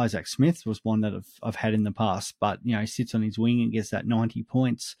 Isaac Smith was one that I've had in the past, but he sits on his wing and gets that 90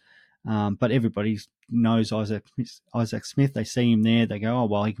 points. But everybody knows Isaac Smith. They see him there, they go, oh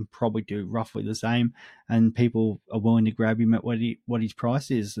well, he can probably do roughly the same, and people are willing to grab him at what his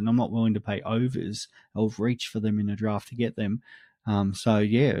price is. And I'm not willing to pay overs. I'll reach for them in a draft to get them.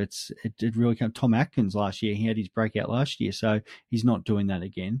 It really came. Tom Atkins last year, he had his breakout last year, so he's not doing that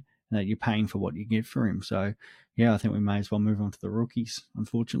again. That you're paying for what you get for him. So, I think we may as well move on to the rookies,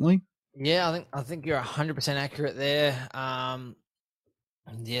 unfortunately. Yeah, I think you're 100% accurate there.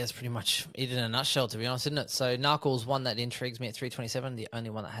 It's pretty much it in a nutshell, to be honest, isn't it? So Knuckles, one that intrigues me at 327, the only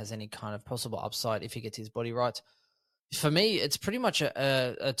one that has any kind of possible upside if he gets his body right. For me, it's pretty much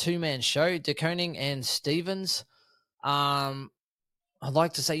a two-man show. De Koning and Stevens. I'd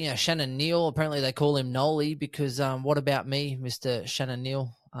like to say, Shannon Neal. Apparently, they call him Nolly because what about me, Mr. Shannon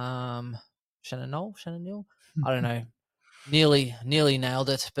Neal? Shannon Neal? I don't know. Nearly nailed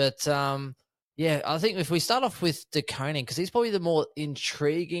it. But I think if we start off with De Koning, because he's probably the more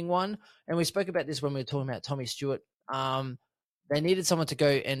intriguing one, and we spoke about this when we were talking about Tommy Stewart. They needed someone to go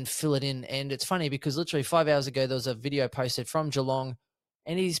and fill it in. And it's funny because literally 5 hours ago, there was a video posted from Geelong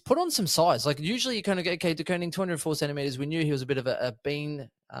and he's put on some size. Like usually you kind of go, okay, De Koning, 204 centimeters. We knew he was a bit of a beanstalk.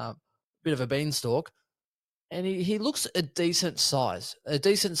 And he looks a decent size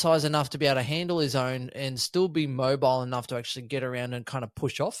enough to be able to handle his own and still be mobile enough to actually get around and kind of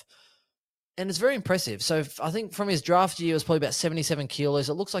push off. And it's very impressive. So I think from his draft year, it was probably about 77 kilos.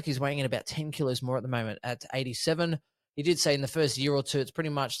 It looks like he's weighing in about 10 kilos more at the moment at 87. He did say in the first year or two, it's pretty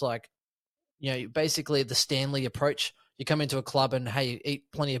much like, basically the Stanley approach. You come into a club and, hey, eat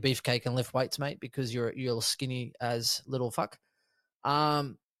plenty of beefcake and lift weights, mate, because you're skinny as little fuck.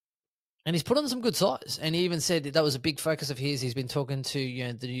 And he's put on some good size. And he even said that was a big focus of his. He's been talking to,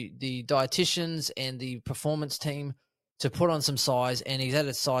 the dietitians and the performance team to put on some size. And he's at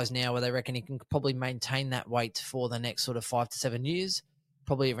a size now where they reckon he can probably maintain that weight for the next sort of 5 to 7 years.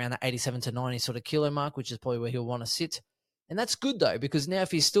 Probably around that 87 to 90 sort of kilo mark, which is probably where he'll want to sit. And that's good though, because now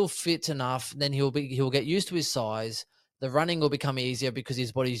if he's still fit enough, then he'll get used to his size. The running will become easier because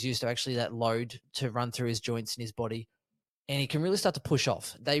his body's used to actually that load to run through his joints in his body. And he can really start to push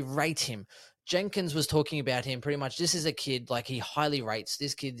off. They rate him. Jenkins was talking about him pretty much. This is a kid, like he highly rates.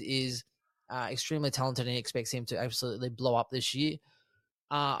 This kid is extremely talented and he expects him to absolutely blow up this year.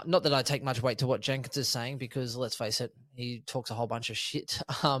 Not that I take much weight to what Jenkins is saying because let's face it, he talks a whole bunch of shit.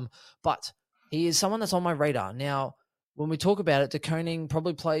 But he is someone that's on my radar. Now, when we talk about it, De Koning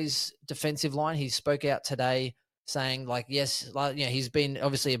probably plays defensive line. He spoke out today saying he's been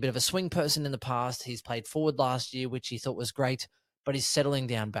obviously a bit of a swing person in the past. He's played forward last year, which he thought was great, but he's settling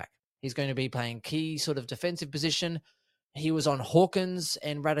down back. He's going to be playing key sort of defensive position. He was on Hawkins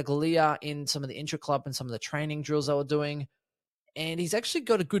and Radaglia in some of the intra-club and some of the training drills they were doing. And he's actually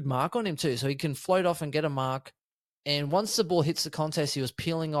got a good mark on him too. So he can float off and get a mark. And once the ball hits the contest, he was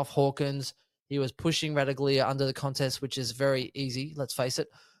peeling off Hawkins. He was pushing Radaglia under the contest, which is very easy, let's face it.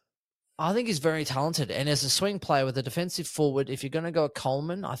 I think he's very talented. And as a swing player with a defensive forward, if you're going to go at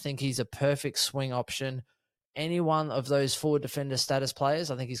Coleman, I think he's a perfect swing option. Any one of those forward defender status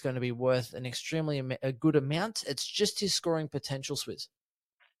players, I think he's going to be worth an extremely a good amount. It's just his scoring potential, Swizz.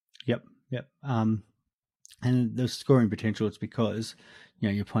 Yep. And the scoring potential, it's because,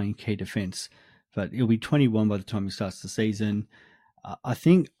 you're playing key defense. But he'll be 21 by the time he starts the season. I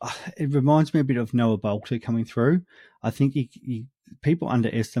think it reminds me a bit of Noah Bolter coming through. I think people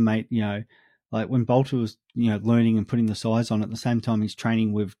underestimate, like when Bolter was, learning and putting the size on at the same time he's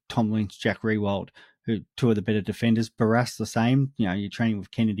training with Tom Lynch, Jack Riewoldt, who two of the better defenders. Barras the same, you're training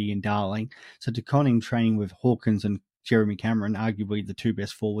with Kennedy and Darling. So De Koning training with Hawkins and Jeremy Cameron, arguably the two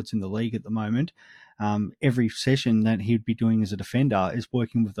best forwards in the league at the moment. Every session that he'd be doing as a defender is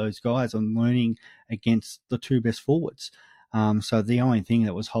working with those guys on learning against the two best forwards. So the only thing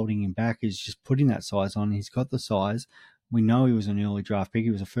that was holding him back is just putting that size on. He's got the size. We know he was an early draft pick.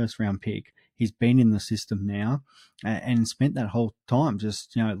 He was a first-round pick. He's been in the system now and spent that whole time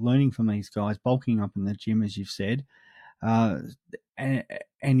just, learning from these guys, bulking up in the gym, as you've said. And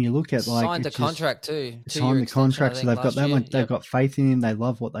you look at like signed a contract too. Signed the contract, so they've got that much. They've got faith in him. They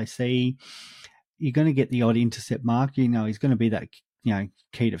love what they see. You're going to get the odd intercept mark. He's going to be that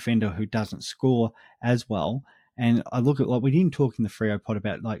key defender who doesn't score as well. And I look at we didn't talk in the Freo pod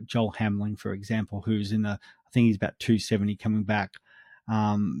about like Joel Hamling, for example, who's I think he's about 270 coming back.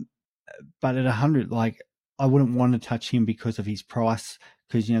 But at 100, I wouldn't want to touch him because of his price.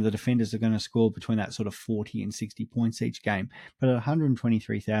 Because, the defenders are going to score between that sort of 40 and 60 points each game. But at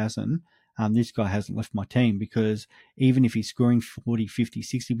 123,000, this guy hasn't left my team because even if he's scoring 40, 50,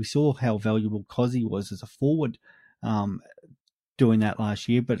 60, we saw how valuable Cozzy was as a forward doing that last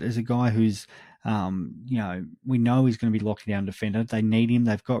year. But as a guy who's, we know he's going to be locked down defender. They need him.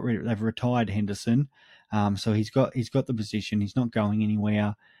 They've retired Henderson. So he's got the position. He's not going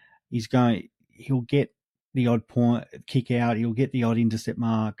anywhere. He'll get the odd point kick out. He'll get the odd intercept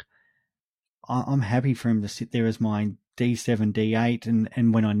mark. I'm happy for him to sit there as my D7, D8,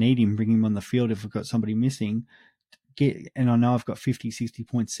 and when I need him, bring him on the field if I've got somebody missing. And I know I've got 50, 60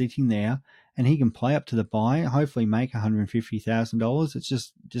 points sitting there, and he can play up to the bye, hopefully make $150,000. It's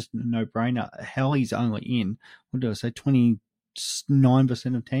just a no-brainer. Hell, he's only in, 29%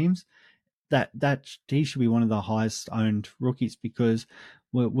 of teams. that he should be one of the highest owned rookies because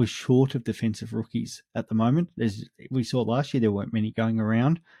we're short of defensive rookies at the moment. We saw last year there weren't many going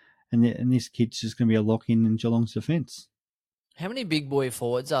around, and this kid's just going to be a lock in Geelong's defence. How many big boy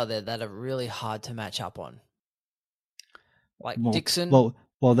forwards are there that are really hard to match up on? Like Dixon.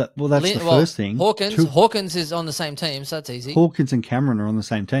 That's the first thing. Hawkins is on the same team, so that's easy. Hawkins and Cameron are on the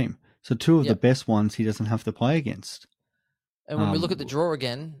same team, so two of the best ones he doesn't have to play against. And when we look at the draw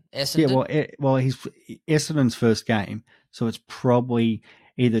again, Essendon. Yeah, well, he's Essendon's first game, so it's probably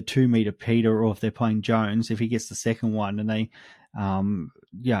either 2 meter Peter or if they're playing Jones, if he gets the second one, and they,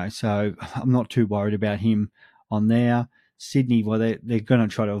 so I'm not too worried about him on there. Sydney, well, they're going to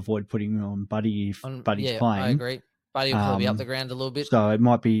try to avoid putting him on Buddy if Buddy's playing. I agree. Buddy will probably be up the ground a little bit. So it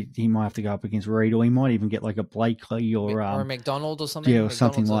might be he might have to go up against Reed, or he might even get like a Blakely or a McDonald or something. Yeah, or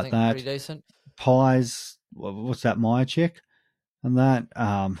something like that. Pretty decent. Pies, what's that? Myercheck, and that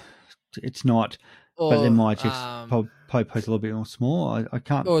it's not. But then Myercheck's probably plays a little bit more small. I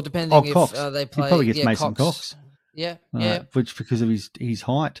can't. Or depending if Cox. They play. He probably gets Mason Cox. Yeah. Which because of his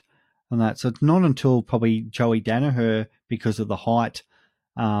height and that. So it's not until probably Joey Danaher because of the height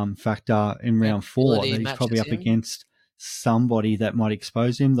factor in round 4 that he's probably up against somebody that might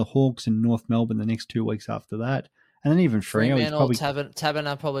expose him. The Hawks and North Melbourne the next 2 weeks after that. And then even Freo, he's probably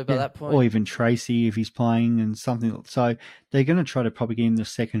Taberner probably by that point. Or even Tracy if he's playing and something. So they're going to try to probably get him the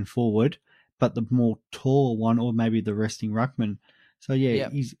second forward, but the more tall one or maybe the resting ruckman. So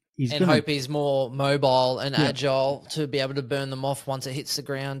he's hope he's more mobile and agile to be able to burn them off once it hits the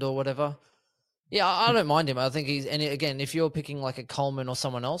ground or whatever. Yeah, I don't mind him. I think and again, if you're picking like a Coleman or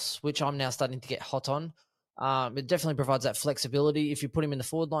someone else, which I'm now starting to get hot on, it definitely provides that flexibility. If you put him in the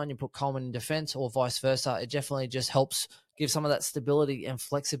forward line, you put Coleman in defense or vice versa. It definitely just helps give some of that stability and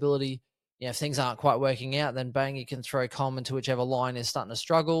flexibility. If things aren't quite working out, then bang, you can throw Coleman to whichever line is starting to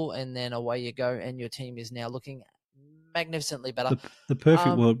struggle, and then away you go, and your team is now looking magnificently better. The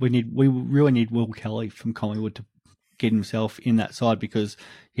perfect world, we really need Will Kelly from Collingwood to get himself in that side because,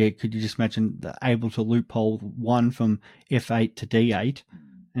 could you just imagine able to loophole one from F8 to D8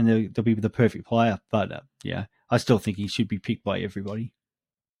 and they'll be the perfect player. But, I still think he should be picked by everybody.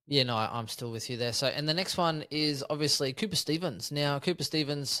 Yeah, no, I'm still with you there. So, and the next one is obviously Cooper Stevens. Now, Cooper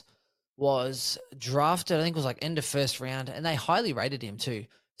Stevens was drafted, I think it was like end of first round, and they highly rated him too.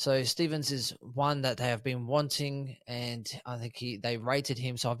 So Stevens is one that they have been wanting, and I think they rated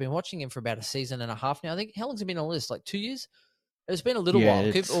him. So I've been watching him for about a season and a half now. I think how long's he been on the list? Like 2 years? It's been a little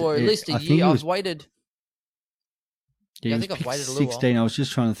while, or at least a year. I've waited. Yeah, I think I've waited a little 16. While. I was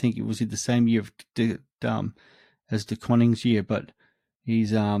just trying to think. It was in the same year as De Koning's year, but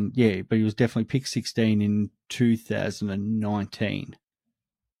he's but he was definitely picked 16 in 2019.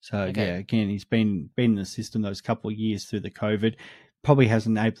 So again, he's been in the system those couple of years through the COVID. Probably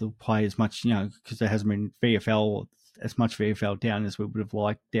hasn't able to play as much, because there hasn't been as much VFL down as we would have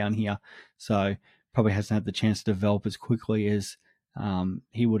liked down here. So probably hasn't had the chance to develop as quickly as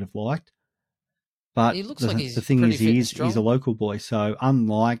he would have liked. But he looks like the thing is, he's a local boy. So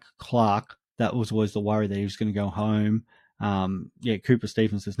unlike Clark, that was always the worry that he was going to go home. Cooper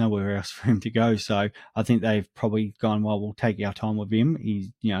Stevens, there's nowhere else for him to go. So I think they've probably gone, well, we'll take our time with him.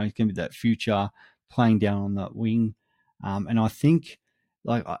 He's going to be that future playing down on that wing. And I think,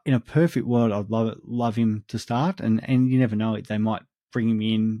 like in a perfect world, I'd love him to start. And you never know, they might bring him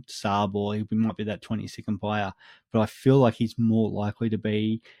in sub, or he might be that 22nd player. But I feel like he's more likely to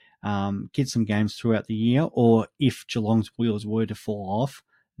be get some games throughout the year. Or if Geelong's wheels were to fall off,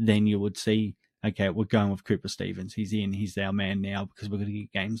 then you would see, okay, we're going with Cooper Stevens. He's in. He's our man now because we're going to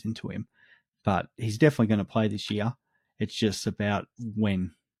get games into him. But he's definitely going to play this year. It's just about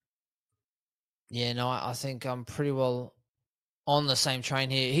when. Yeah, no, I think I'm pretty well on the same train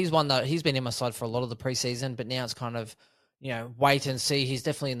here. He's one that he's been in my side for a lot of the preseason, but now it's kind of, wait and see. He's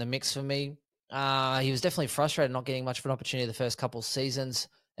definitely in the mix for me. He was definitely frustrated not getting much of an opportunity the first couple of seasons.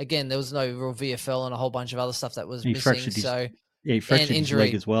 Again, there was no real VFL and a whole bunch of other stuff that was missing. He fractured his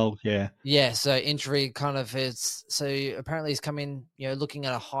leg as well, Yeah, so injury kind of is... So apparently he's come in, looking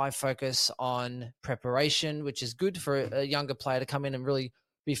at a high focus on preparation, which is good for a younger player to come in and really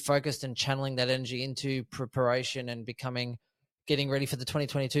be focused and channeling that energy into preparation and getting ready for the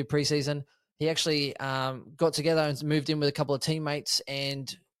 2022 preseason. He actually got together and moved in with a couple of teammates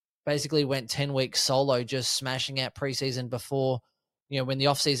and basically went 10 weeks solo, just smashing out preseason before, when the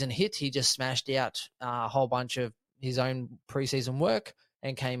offseason hit, he just smashed out a whole bunch of his own preseason work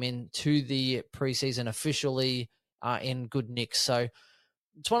and came in to the preseason officially in good nick. So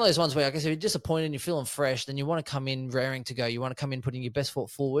it's one of those ones where I guess if you're disappointed and you're feeling fresh, then you want to come in raring to go. You want to come in putting your best foot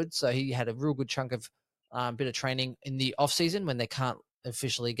forward. So he had a real good chunk of bit of training in the off season when they can't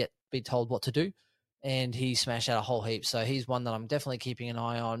officially get be told what to do, and he smashed out a whole heap. So he's one that I'm definitely keeping an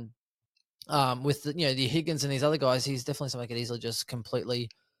eye on. With the Higgins and these other guys, he's definitely something that could easily just completely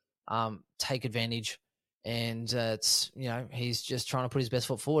take advantage. And it's he's just trying to put his best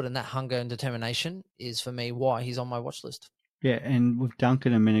foot forward, and that hunger and determination is for me why he's on my watch list. Yeah, and with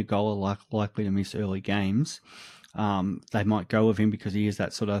Duncan and Menegola likely to miss early games, they might go with him because he is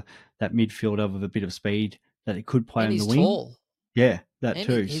that midfielder with a bit of speed that he could play and on the he's wing. Tall. Yeah, that and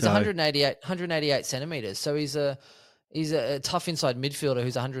too. He's 188 centimeters, so he's a tough inside midfielder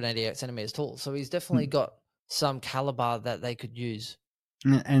who's 188 centimeters tall. So he's definitely got some caliber that they could use.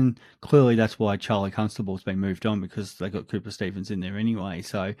 And clearly that's why Charlie Constable's been moved on, because they got Cooper Stevens in there anyway.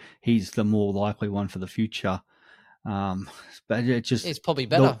 So he's the more likely one for the future. But it's probably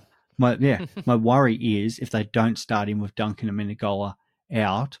better. My worry is if they don't start him with Duncan and Menegola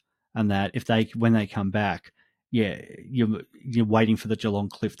out, and that when they come back, you're waiting for the Geelong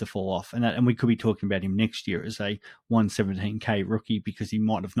cliff to fall off, and we could be talking about him next year as a 117k rookie because he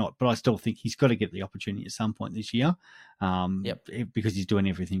might have not. But I still think he's got to get the opportunity at some point this year, because he's doing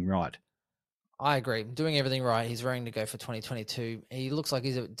everything right. I agree, doing everything right. He's ready to go for 2022. He looks like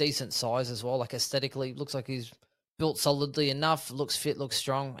he's a decent size as well. Like aesthetically, looks like he's built solidly enough. Looks fit, looks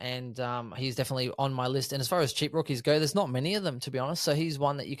strong, and he's definitely on my list. And as far as cheap rookies go, there's not many of them, to be honest. So he's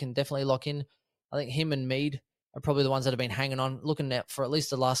one that you can definitely lock in. I think him and Mead are probably the ones that have been hanging on, looking at for at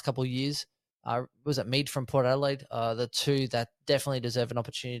least the last couple of years. Was it Mead from Port Adelaide? The two that definitely deserve an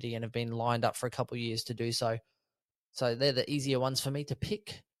opportunity and have been lined up for a couple of years to do so. So they're the easier ones for me to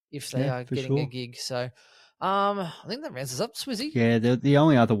pick if they are getting a gig. So I think that rounds us up, Swizzy. Yeah, the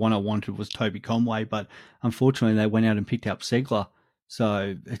only other one I wanted was Toby Conway, but unfortunately they went out and picked up Segler.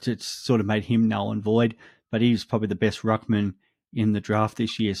 So it's sort of made him null and void, but he was probably the best ruckman in the draft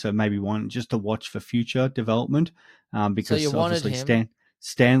this year, so maybe one just to watch for future development. Because so obviously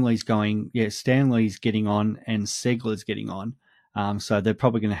Stanley's getting on and Segler's getting on. So they're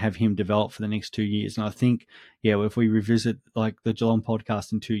probably going to have him develop for the next 2 years. And I think, if we revisit like the Geelong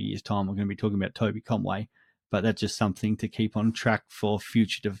podcast in 2 years' time, we're going to be talking about Toby Conway. But that's just something to keep on track for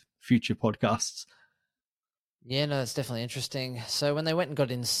future podcasts. Yeah, no, that's definitely interesting. So when they went and got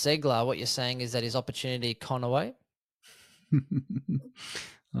in Segler, what you're saying is that his opportunity gone away?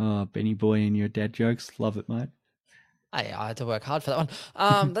 Oh, Benny boy and your dad jokes. Love it, mate. Hey, I had to work hard for that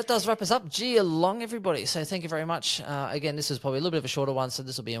one. That does wrap us up. Geelong, everybody. So thank you very much. Again, this is probably a little bit of a shorter one, so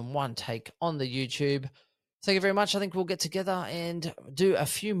this will be in one take on the YouTube. Thank you very much. I think we'll get together and do a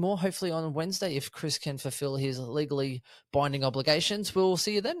few more, hopefully on Wednesday, if Chris can fulfill his legally binding obligations. We'll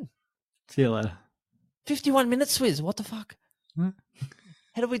see you then. See you later. 51 minutes, Swizz. What the fuck? How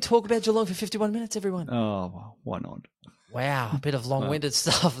did we talk about Geelong for 51 minutes, everyone? Oh, well, why not? Wow, a bit of long-winded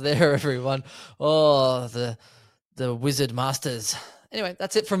stuff there, everyone. Oh, the Wizard Masters. Anyway,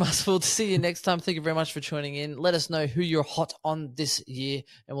 that's it from us. We'll see you next time. Thank you very much for tuning in. Let us know who you're hot on this year,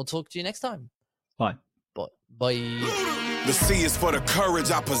 and we'll talk to you next time. Bye. Bye. The C is for the courage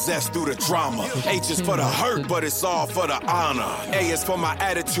I possess through the drama. H is for the hurt, but it's all for the honor. A is for my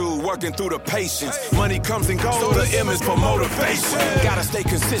attitude, working through the patience. Money comes and goes, so the M is for motivation. Gotta stay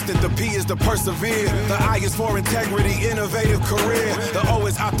consistent, the P is to persevere. The I is for integrity, innovative career. The O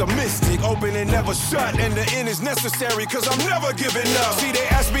is optimistic, open and never shut. And the N is necessary, cause I'm never giving up. See, they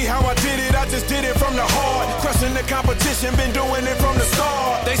ask me how I did it, I just did it from the heart. Crushing the competition, been doing it from the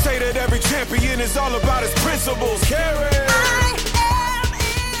start. They say that every champion is all about his principles. Carry.